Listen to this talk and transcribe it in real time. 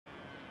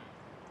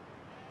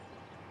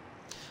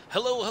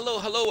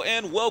Hello,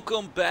 and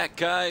welcome back,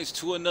 guys,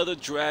 to another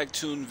drag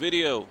tune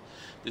video.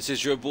 This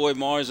is your boy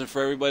Mars, and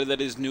for everybody that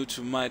is new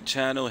to my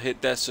channel,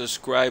 hit that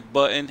subscribe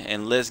button,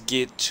 and let's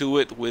get to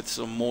it with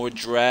some more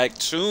drag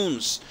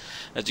tunes.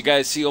 As you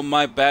guys see on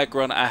my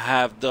background, I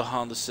have the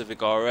Honda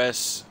Civic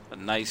RS, a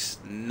nice,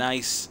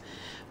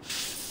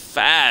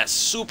 fast,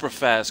 super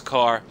fast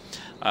car.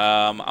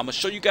 I'm gonna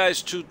show you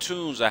guys two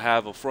tunes. I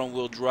have a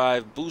front-wheel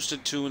drive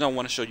boosted tune I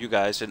want to show you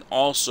guys, and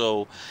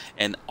also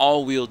an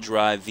all-wheel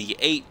drive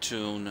V8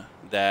 tune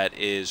that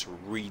is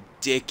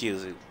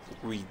ridiculously,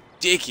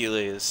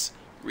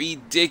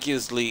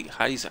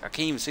 how do you say, I can't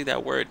even say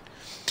that word,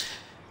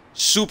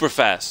 super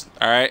fast.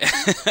 All right.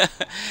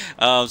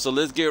 So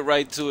let's get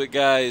right to it,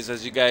 guys.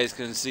 As you guys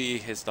can see,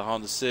 it's the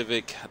Honda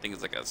Civic. I think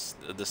it's like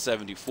the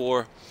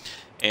 74.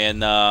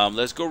 And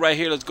let's go right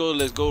here. Let's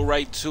go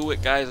right to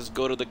it, guys. Let's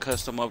go to the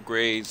custom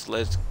upgrades.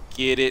 Let's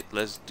get it.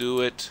 Let's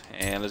do it.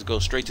 And let's go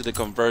straight to the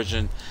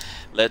conversion.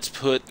 Let's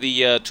put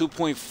the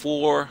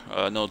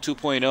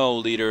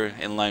 2.0 liter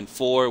inline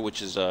 4,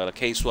 which is a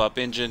K-swap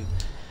engine,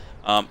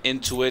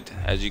 into it.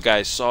 As you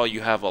guys saw,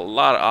 you have a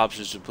lot of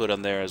options to put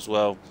on there as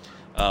well.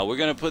 We're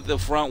gonna put the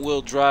front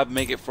wheel drive,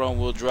 make it front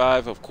wheel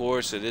drive. Of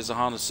course, it is a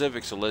Honda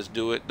Civic, so let's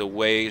do it the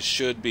way it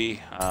should be.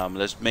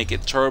 Let's make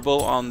it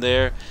turbo on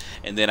there,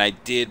 and then I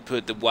did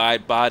put the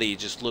wide body. It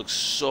just looks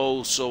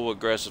so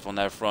aggressive on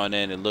that front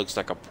end. It looks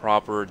like a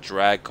proper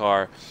drag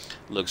car.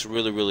 It looks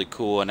really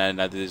cool, and then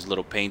I did this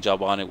little paint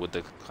job on it with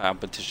the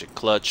competition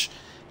clutch.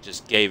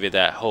 Just gave it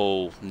that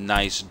whole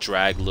nice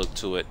drag look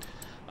to it.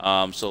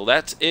 So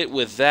that's it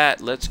with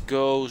that. Let's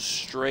go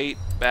straight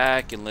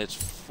back and let's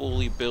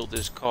fully build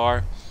this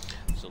car.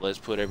 So let's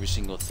put every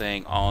single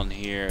thing on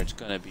here. It's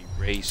gonna be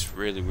race,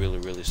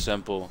 really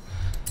simple.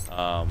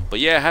 But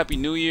yeah, happy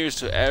New Year's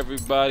to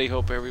everybody.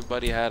 Hope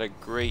everybody had a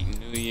great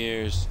New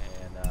Year's,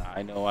 and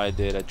I know I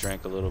did. I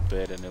drank a little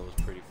bit and it was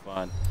pretty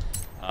fun.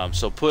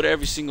 So put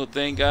every single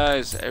thing,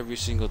 guys, every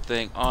single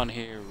thing on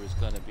here is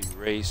gonna be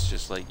race,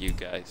 just like you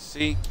guys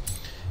see.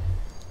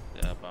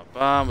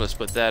 Let's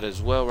put that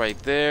as well right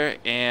there,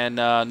 and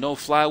no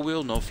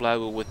flywheel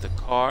with the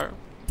car,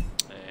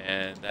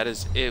 and that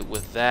is it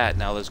with that.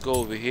 Now let's go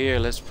over here.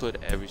 Let's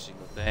put every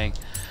single thing.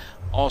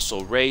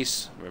 Also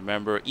race.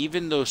 Remember,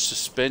 even though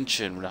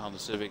suspension, the Honda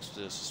Civic,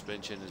 the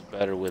suspension is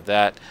better with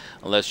that,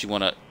 unless you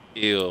want to,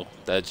 ew,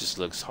 that just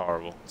looks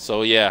horrible.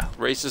 So yeah,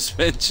 race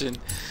suspension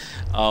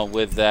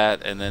with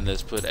that, and then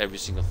let's put every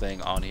single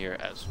thing on here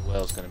as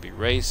well. It's going to be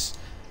race.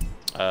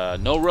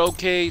 No roll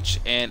cage,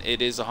 and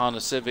it is a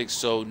Honda Civic,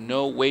 so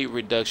no weight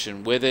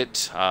reduction with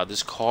it.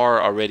 This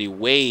car already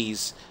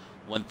weighs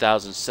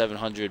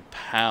 1,700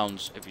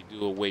 pounds. If you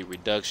do a weight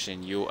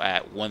reduction, you're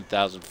at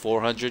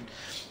 1,400.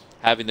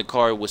 Having the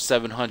car with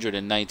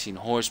 719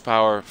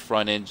 horsepower,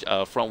 front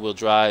wheel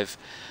drive,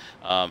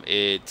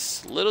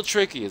 it's a little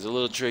tricky. So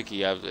let's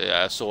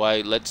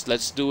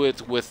do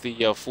it with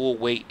the full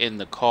weight in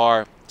the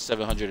car,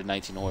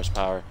 719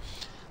 horsepower.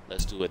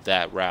 Let's do it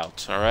that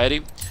route.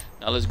 Alrighty.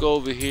 Now let's go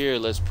over here.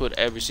 Let's put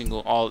every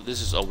single,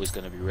 this is always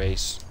going to be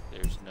race.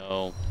 There's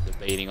no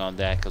debating on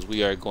that, because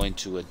we are going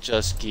to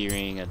adjust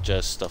gearing,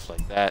 adjust stuff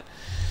like that.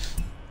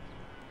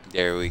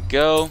 There we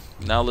go.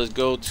 Now let's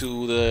go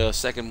to the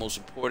second most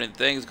important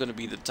thing. It's going to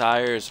be the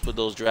tires. Put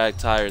those drag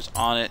tires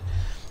on it.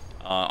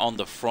 On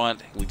the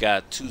front, we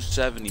got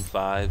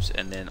 275s,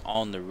 and then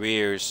on the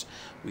rears,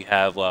 we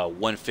have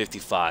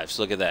 155s.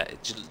 Look at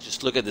that.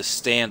 Just look at the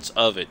stance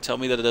of it. Tell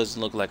me that it doesn't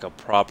look like a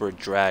proper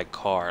drag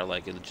car.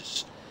 Like it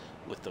just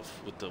with the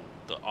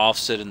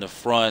offset in the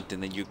front,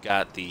 and then you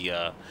got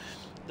the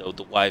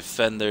wide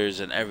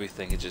fenders and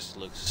everything. It just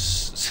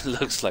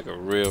looks like a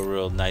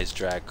real nice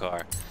drag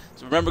car.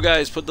 So remember,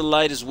 guys, put the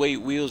lightest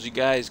weight wheels you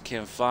guys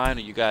can find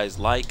or you guys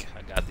like.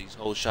 I got these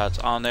whole shots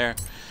on there.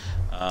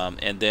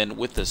 And then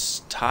with the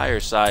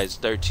tire size,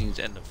 13s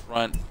in the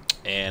front,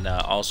 and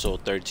also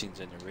 13s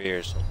in the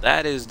rear. So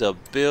that is the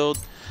build.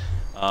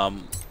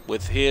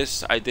 With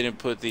his, I didn't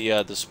put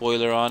the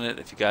spoiler on it.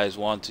 If you guys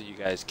want to, you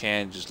guys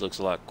can. It just looks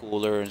a lot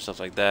cooler and stuff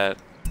like that.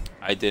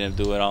 I didn't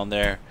do it on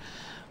there.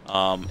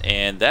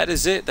 And that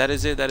is it.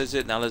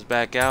 Now let's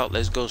back out.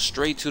 Let's go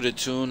straight to the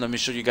tune. Let me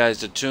show you guys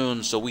the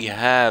tune. So we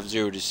have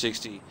 0 to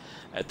 60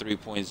 at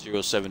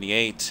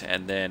 3.078,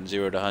 and then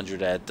 0 to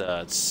 100 at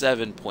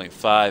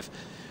 7.5.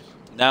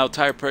 Now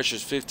tire pressure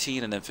is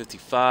 15 and then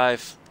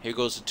 55. Here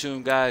goes the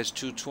tune, guys.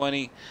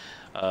 220,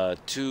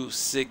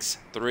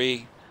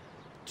 263,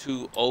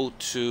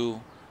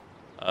 202,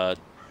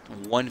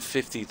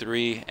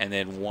 153, and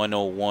then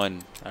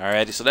 101.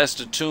 Alrighty, so that's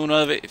the tune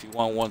of it. If you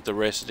want the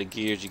rest of the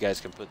gears, you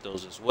guys can put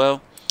those as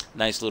well.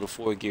 Nice little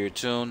 4-gear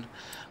tune.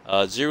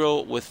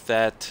 0 with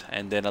that,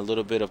 and then a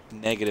little bit of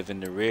negative in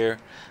the rear.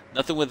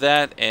 Nothing with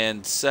that,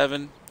 and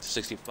 7,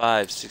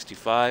 65,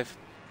 65.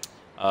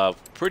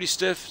 Pretty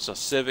stiff. So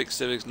Civics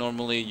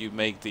normally you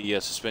make the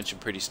suspension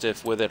pretty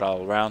stiff with it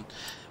all around,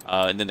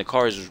 and then the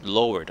car is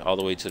lowered all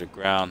the way to the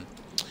ground.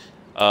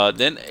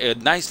 Then a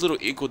nice little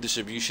equal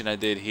distribution I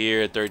did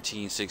here,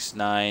 13, 6,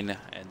 9,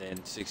 and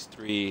then 6,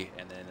 3,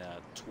 and then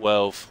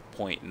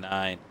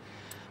 12.9.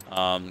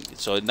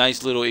 So a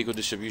nice little equal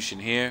distribution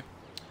here.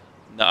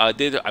 Now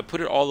I put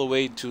it all the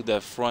way to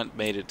the front,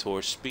 made it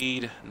towards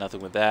speed,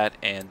 nothing with that,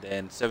 and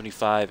then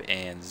 75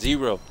 and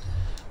 0.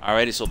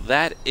 Alrighty, so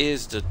that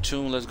is the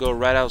tune. Let's go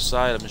right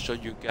outside. I'm gonna show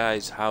you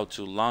guys how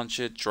to launch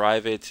it,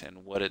 drive it,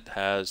 and what it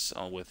has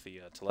with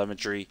the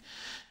telemetry.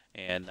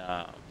 And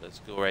let's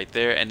go right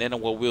there. And then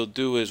what we'll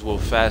do is we'll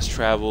fast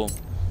travel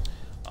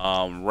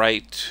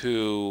right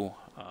to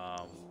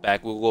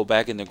back. We'll go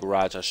back in the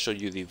garage. I'll show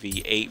you the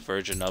V8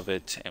 version of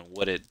it and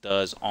what it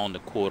does on the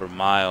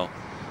quarter-mile.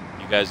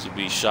 You guys will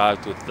be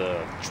shocked with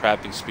the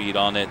trapping speed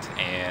on it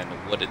and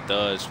what it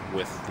does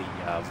with the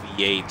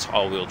V8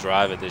 all-wheel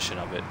drive edition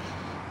of it.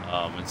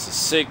 It's a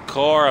sick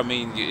car. I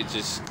mean,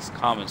 it's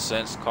common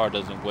sense. The car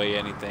doesn't weigh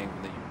anything.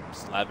 Then you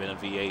slap in a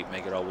V8,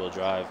 make it all-wheel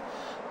drive.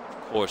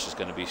 Of course, it's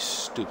gonna be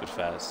stupid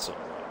fast. So,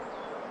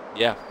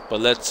 yeah.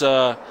 But let's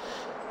show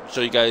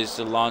you guys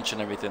the launch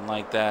and everything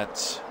like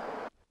that.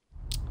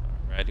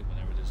 Alrighty,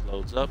 whenever this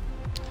loads up.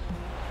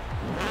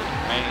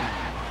 Alright.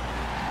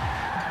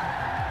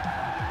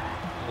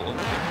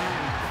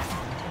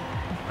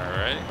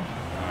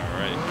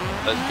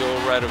 Let's go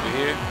right over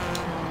here.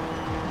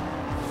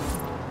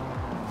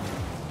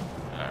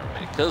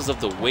 Alright, because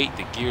of the weight,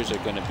 the gears are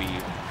going to be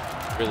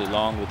really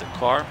long with the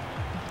car.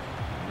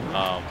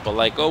 But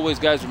like always,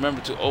 guys,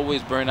 remember to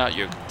always burn out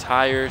your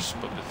tires.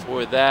 But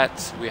before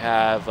that, we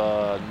have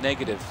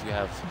negative. We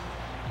have,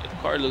 the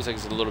car looks like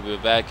it's a little bit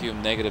of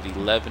vacuum, negative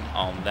 11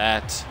 on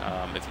that.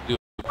 If you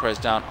do press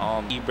down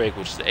on the e-brake,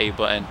 which is the A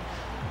button,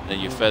 then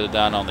you feather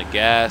down on the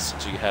gas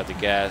until you have the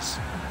gas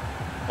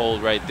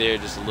hold right there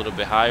just a little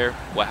bit higher.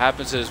 What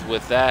happens is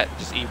with that,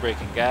 just e-brake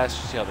and gas,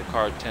 you see how the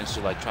car tends to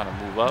like trying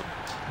to move up.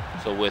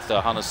 So with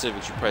Honda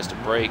Civics, you press the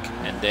brake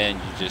and then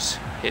you just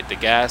hit the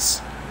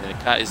gas. And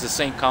it's the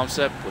same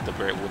concept with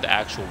the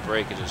actual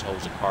brake. It just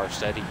holds the car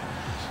steady.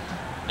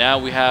 Now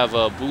we have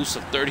a boost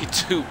of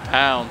 32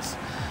 pounds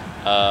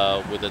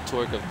with a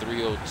torque of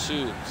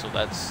 302. So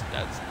that's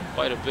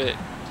quite a bit.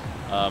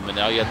 And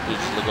all you have to do is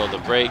just let go of the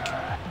brake,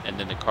 and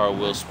then the car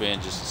will spin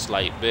just a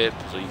slight bit.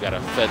 So you gotta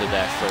feather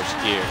that first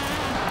gear.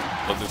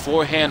 But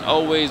beforehand,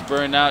 always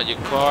burn out your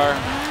car.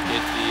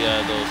 Get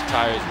those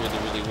tires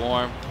really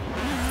warm.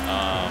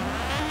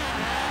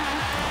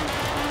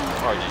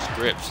 The car just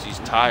grips these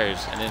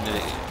tires, and then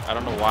I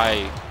don't know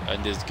why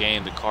in this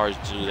game the cars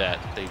do that.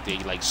 They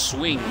like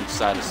swing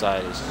side to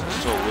side. It's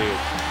so weird.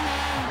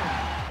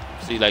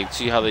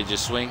 See how they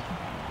just swing?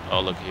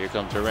 Oh look, here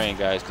comes the rain,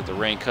 guys, because the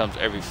rain comes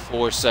every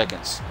 4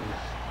 seconds.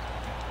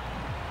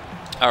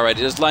 Alright,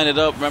 just line it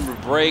up. Remember,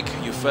 brake,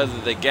 you feather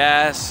the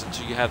gas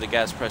until you have the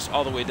gas pressed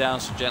all the way down.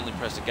 So gently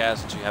press the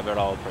gas until you have it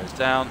all pressed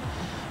down.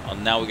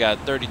 Now we got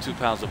 32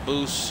 pounds of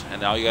boost,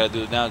 and all you gotta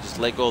do now is just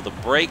let go of the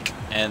brake,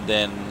 and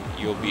then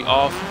you'll be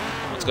off.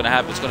 What's gonna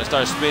happen? It's gonna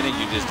start spinning.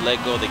 You just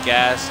let go of the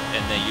gas,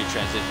 and then you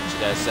transition to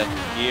that second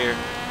gear.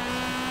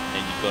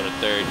 Then you go to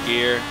third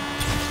gear.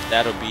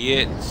 That'll be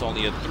it. It's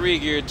only a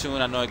 3-gear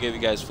tune. I know I gave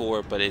you guys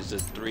 4, but it's a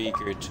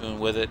 3-gear tune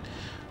with it.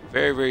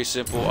 Very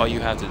simple. All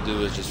you have to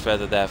do is just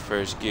feather that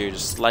first gear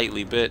just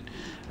slightly bit,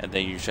 and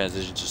then you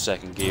transition to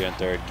second gear and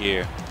third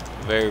gear.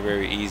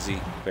 Very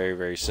easy.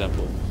 Very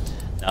simple.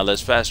 Now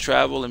let's fast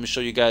travel. Let me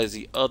show you guys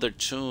the other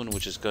tune,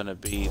 which is going to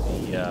be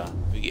the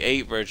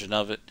V8 version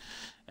of it.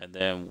 And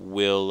then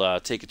we'll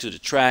take it to the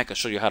track. I'll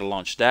show you how to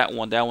launch that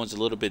one. That one's a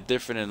little bit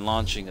different in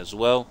launching as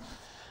well.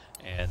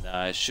 And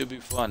it should be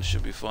fun.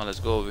 Let's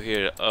go over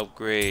here to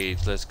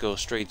upgrades. Let's go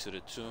straight to the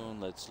tune.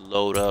 Let's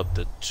load up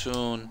the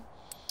tune.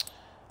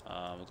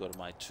 We'll go to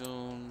my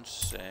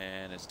tunes,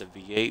 and it's the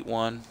V8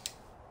 one.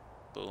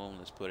 Boom.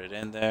 Let's put it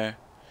in there.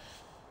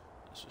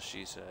 That's what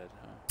she said.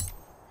 Huh?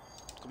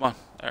 Come on.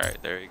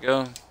 Alright, there you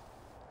go. I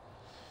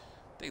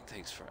think it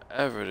takes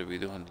forever to be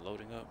doing the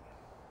loading up.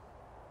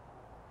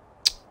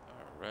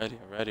 Alrighty.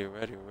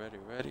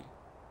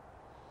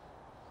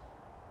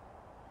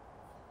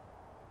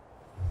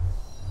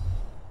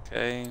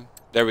 Okay.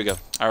 There we go.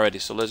 Alrighty,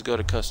 so let's go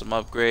to custom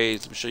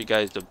upgrades. Let me show you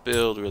guys the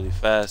build really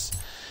fast.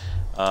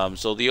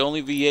 So the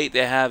only V8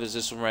 they have is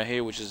this one right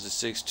here, which is the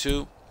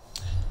 6.2.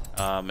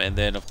 And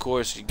then of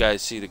course you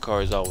guys see the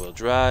car is all-wheel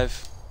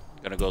drive.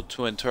 Gonna go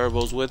twin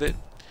turbos with it,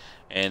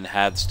 and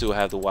still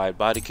have the wide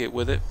body kit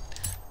with it.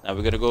 Now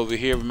we're gonna go over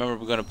here. Remember,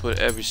 we're gonna put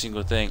every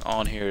single thing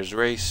on here as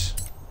race.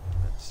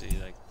 Let's see,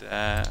 like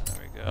that.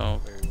 There we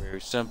go.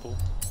 Very simple.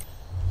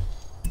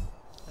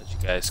 As you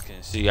guys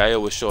can see, I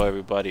always show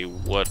everybody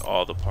what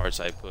all the parts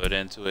I put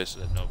into it, so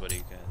that nobody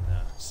can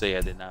say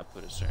I did not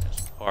put a certain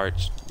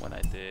parts when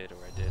I did or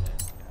I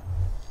didn't.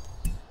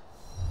 You know.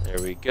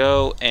 There we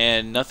go.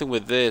 And nothing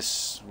with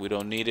this. We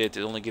don't need it.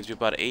 It only gives you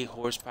about 8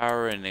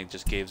 horsepower, and it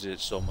just gives it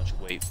so much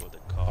weight for the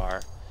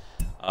car.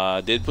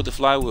 Did put the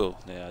flywheel.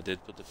 Yeah, I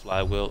did put the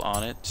flywheel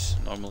on it.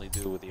 Normally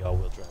do with the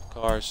all-wheel drive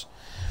cars.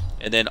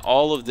 And then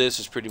all of this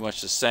is pretty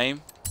much the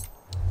same.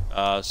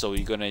 So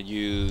you're gonna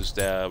use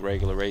the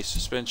regular race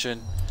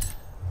suspension.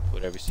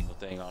 Put every single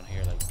thing on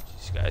here, like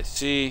you guys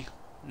see.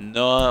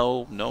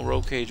 no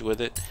roll cage with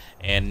it.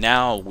 And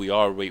now we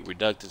are weight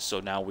reducted, so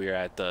now we're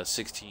at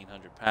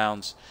 1,600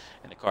 pounds,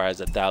 and the car has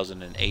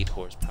 1,008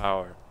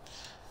 horsepower.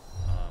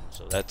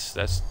 So that's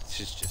just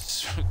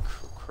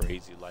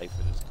crazy life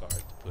for this car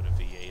to put a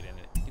V8 in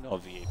it. You know, a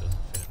V8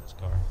 doesn't fit in this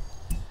car.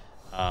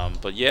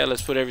 But yeah,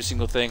 let's put every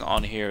single thing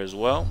on here as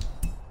well.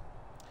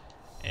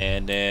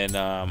 And then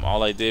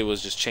all I did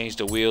was just change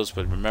the wheels,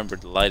 but remember,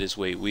 the lightest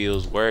weight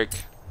wheels work.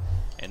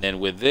 And then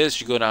with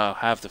this, you're gonna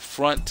have the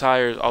front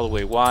tires all the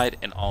way wide,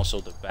 and also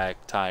the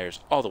back tires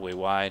all the way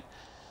wide.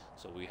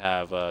 So we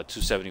have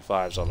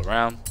 275s all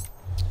around.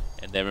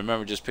 And then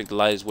remember, just pick the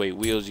lightest weight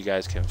wheels you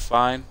guys can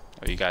find,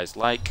 or you guys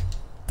like.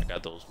 I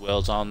got those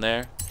wheels on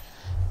there.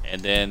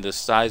 And then the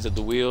size of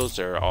the wheels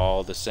are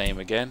all the same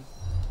again.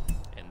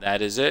 And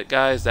that is it,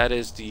 guys. That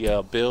is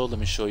the build. Let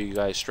me show you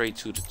guys straight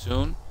to the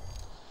tune.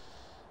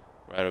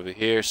 Right over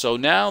here. So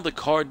now the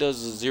car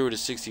does a 0 to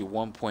 60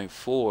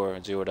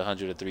 1.4, 0 to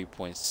 100 to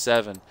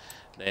 3.7.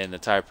 Then the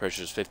tire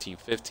pressure is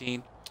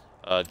 1515.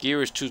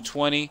 Gear is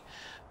 220,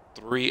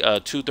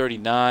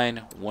 239,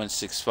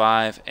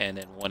 165, and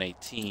then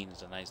 118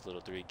 is a nice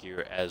little 3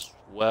 gear as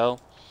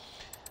well.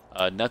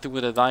 Nothing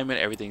with alignment,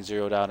 everything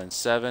zeroed out in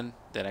 7.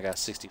 Then I got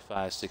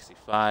 65,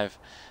 65.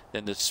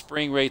 Then the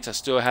spring rates, I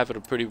still have it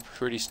a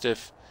pretty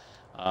stiff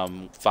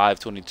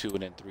 522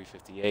 and then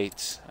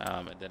 358.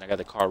 And then I got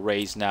the car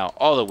raised now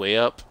all the way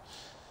up.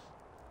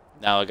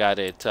 Now I got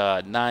it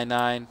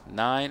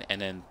 999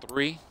 and then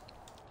 3.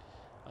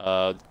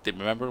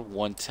 Remember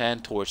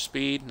 110 towards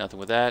speed, nothing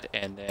with that,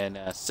 and then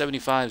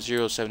 75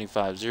 0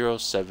 75 0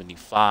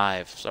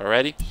 75. So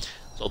already,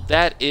 so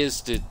that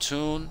is the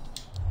tune.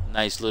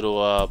 Nice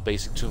little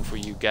basic tune for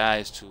you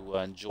guys to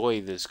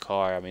enjoy this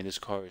car. I mean, this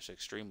car is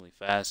extremely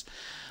fast.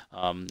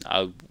 I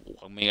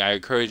mean, I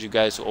encourage you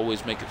guys to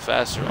always make it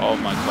faster. All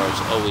my cars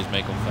always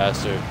make them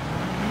faster.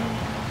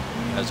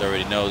 As I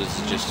already know, this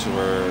is just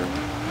where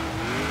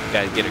you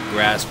guys get a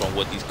grasp on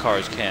what these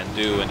cars can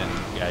do, and then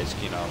you guys,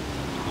 you know,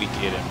 tweak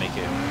it and make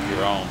it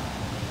your own.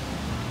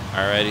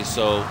 Alrighty,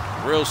 so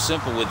real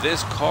simple with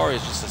this car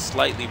is just a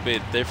slightly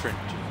bit different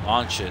to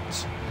launch it.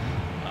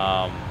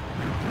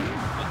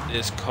 With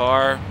this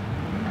car,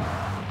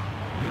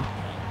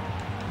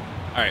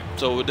 alright,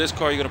 so with this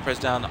car, you're gonna press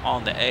down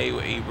on the A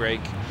with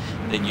e-brake,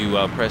 then you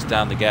press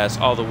down the gas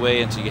all the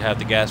way until you have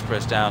the gas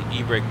pressed down,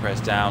 e-brake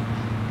pressed down.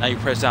 Now you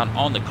press down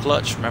on the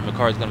clutch. Remember, the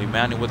car is gonna be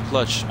manual with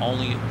clutch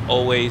only,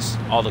 always.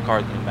 All the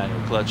cars are gonna be manual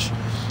with clutch.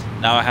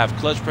 Now I have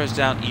clutch pressed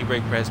down,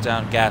 e-brake pressed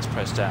down, gas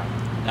pressed down.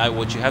 Now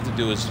what you have to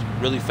do is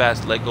really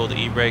fast let go of the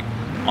e-brake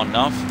on and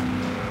off.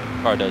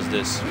 The car does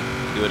this.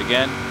 Do it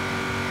again,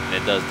 and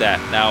it does that.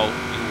 Now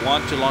you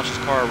want to launch this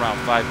car around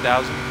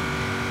 5,000.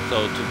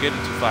 So to get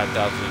it to 5,000,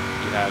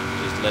 you have to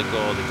just let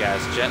go of the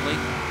gas gently,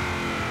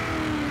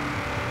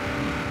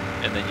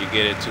 and then you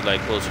get it to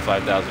like close to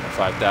 5,000 or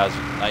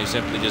 5,000. Now you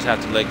simply just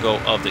have to let go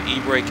of the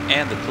e-brake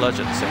and the clutch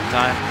at the same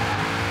time,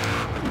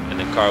 and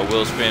the car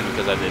will spin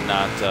because I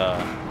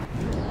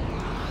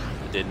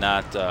did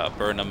not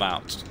burn them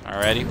out.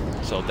 Alrighty,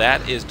 so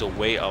that is the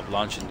way of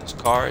launching this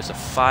car. It's a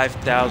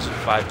 5,000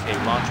 5K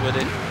launch with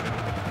it.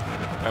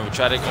 Remember,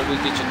 try to always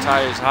get your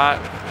tires hot.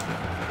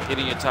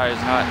 Getting your tires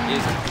hot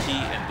is the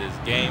key in this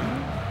game.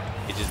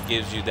 It just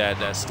gives you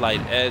that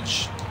slight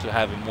edge to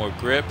having more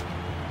grip,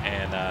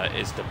 and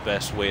it's the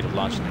best way to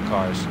launch the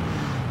cars.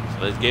 So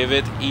let's give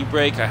it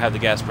e-brake. I have the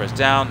gas pressed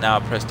down. Now I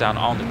press down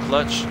on the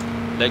clutch.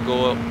 Let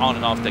go on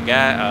and off the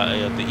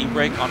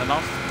e-brake, on and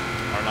off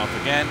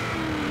again.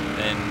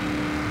 Then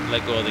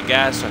let go of the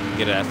gas so I can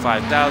get it at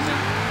 5,000.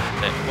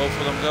 Let both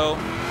of them go.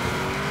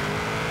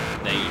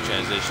 Then you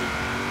transition.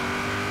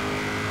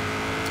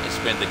 It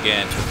spins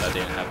again because I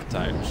didn't have the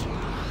tires.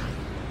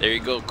 There you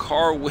go.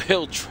 Car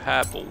will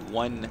trap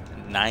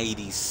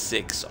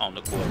 196 on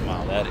the quarter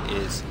mile. That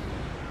is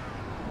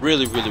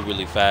really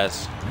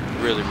fast.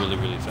 Really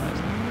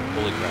fast.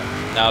 Holy crap.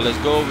 Now let's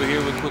go over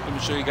here real quick. Let me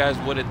show you guys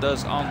what it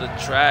does on the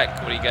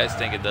track. What do you guys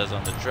think it does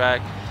on the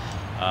track?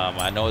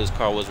 I know this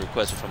car was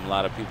requested from a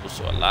lot of people,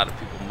 so a lot of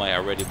people might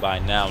already by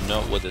now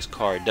know what this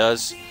car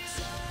does.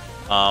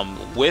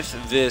 With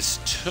this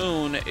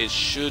tune, it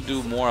should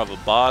do more of a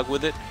bog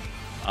with it,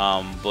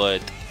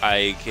 but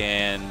I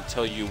can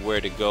tell you where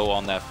to go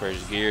on that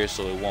first gear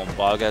so it won't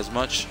bog as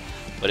much.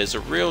 But it's a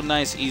real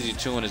nice, easy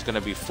tune. It's going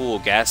to be full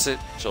gas it.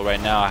 So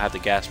right now I have the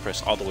gas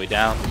pressed all the way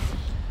down.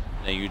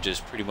 And then you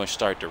just pretty much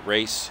start to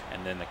race,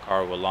 and then the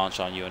car will launch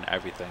on you and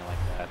everything like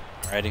that.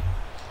 Alrighty.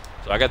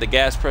 So I got the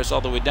gas press all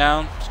the way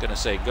down. It's gonna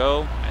say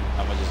go, and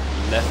I'm gonna just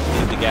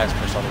leave the gas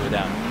press all the way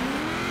down.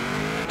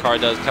 The car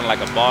does kind of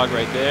like a bog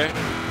right there,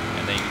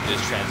 and then you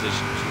just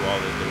transition to all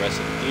the rest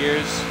of the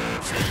gears,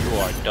 and you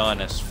are done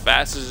as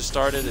fast as it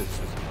started. It's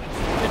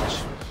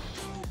finished.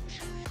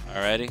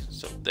 Alrighty,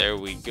 so there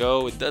we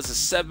go. It does a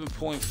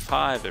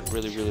 7.5, but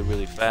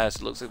really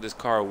fast. It looks like this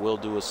car will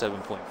do a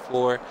 7.4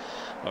 or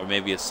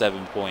maybe a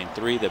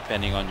 7.3,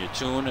 depending on your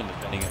tune and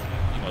depending if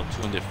you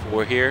tuned it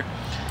for here.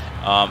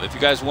 If you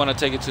guys want to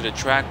take it to the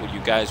track, what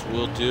you guys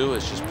will do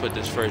is just put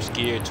this first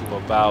gear to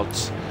about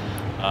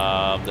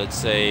let's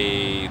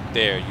say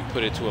there, you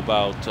put it to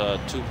about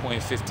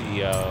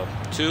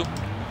 2.52,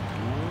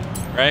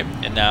 right?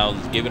 And now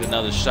give it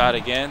another shot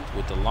again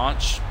with the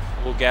launch.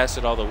 We'll gas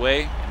it all the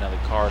way, and now the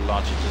car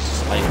launches just a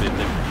slight bit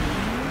different.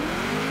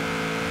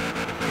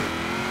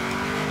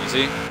 You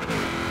see?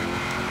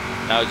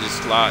 Now it's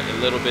just a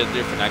little bit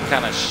different. I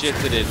kind of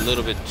shifted it a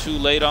little bit too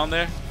late on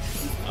there,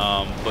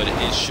 but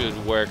it should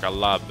work a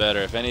lot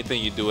better. If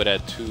anything, you do it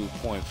at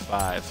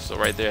 2.5. So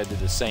right there, I did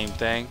the same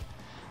thing.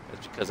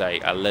 That's because I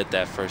let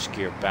that first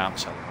gear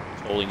bounce. I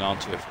was holding on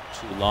to it for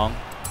too long.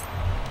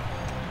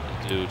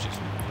 Let's do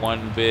just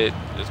one bit.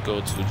 Let's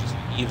go to just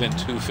even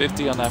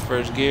 250 on that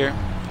first gear.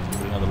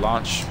 Give it another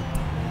launch.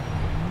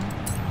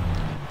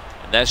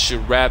 And that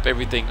should wrap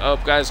everything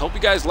up, guys. Hope you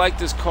guys like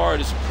this car.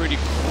 It's a pretty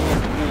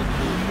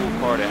cool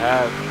car to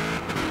have.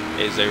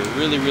 It's a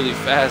really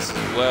fast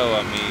as well.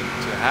 I mean,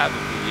 to have a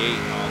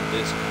V8 on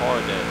this car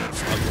that a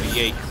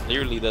V8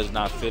 clearly does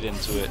not fit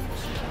into it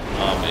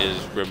is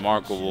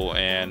remarkable.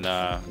 And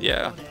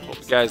yeah, hope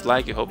you guys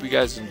like it. Hope you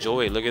guys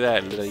enjoy it. Look at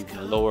that,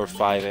 even lower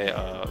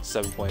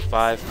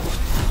 7.5,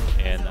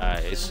 and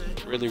it's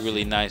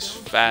really nice,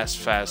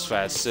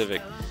 fast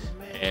Civic.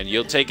 And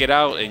you'll take it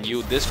out, and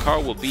this car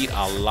will beat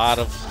a lot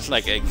of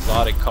like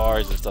exotic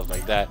cars and stuff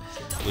like that,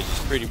 which is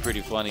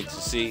pretty funny to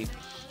see.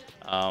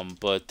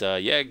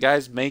 Yeah,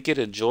 guys, make it,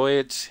 enjoy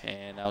it,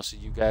 and I'll see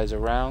you guys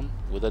around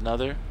with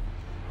another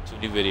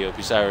tuning video.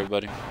 Peace out,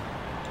 everybody.